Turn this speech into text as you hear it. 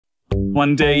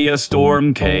One day a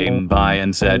storm came by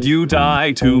and said you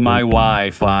die to my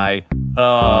Wi-Fi.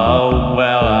 Oh,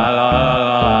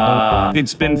 well,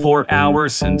 it's been 4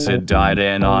 hours since it died,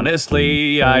 and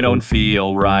honestly, I don't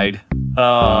feel right.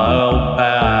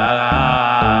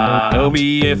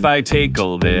 Maybe if I take a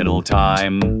little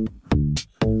time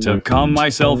to calm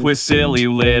myself with silly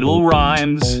little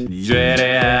rhymes.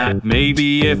 Yeah,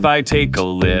 maybe if I take a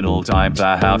little time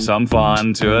to have some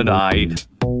fun tonight.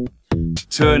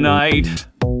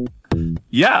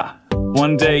 Yeah.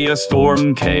 One day a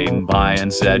storm came by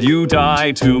and said you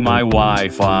die to my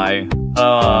Wi-Fi.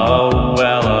 Oh,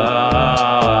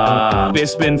 well,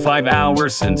 it's been 5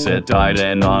 hours since it died,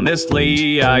 and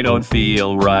honestly, I don't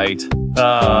feel right.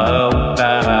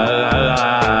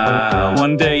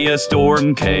 One day a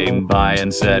storm came by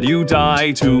and said you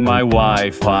die to my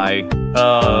Wi-Fi.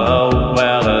 Oh,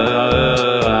 well,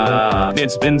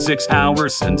 it's been 6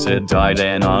 hours since it died,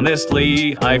 and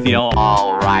honestly, I feel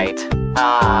alright.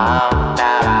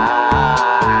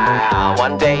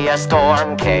 One day a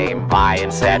storm came by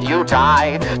and said you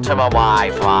died to my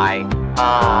Wi-Fi.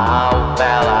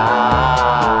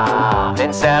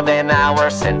 Been 7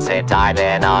 hours since it died,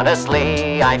 and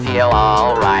honestly, I feel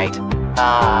alright.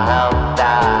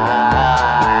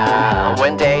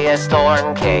 One day a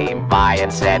storm came by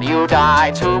and said you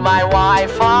died to my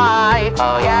Wi-Fi.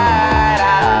 Oh yeah.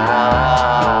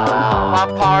 A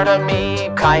part of me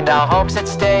kinda hopes it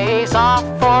stays off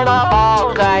for the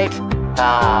whole night.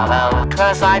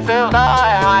 'Cause I feel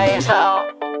alright.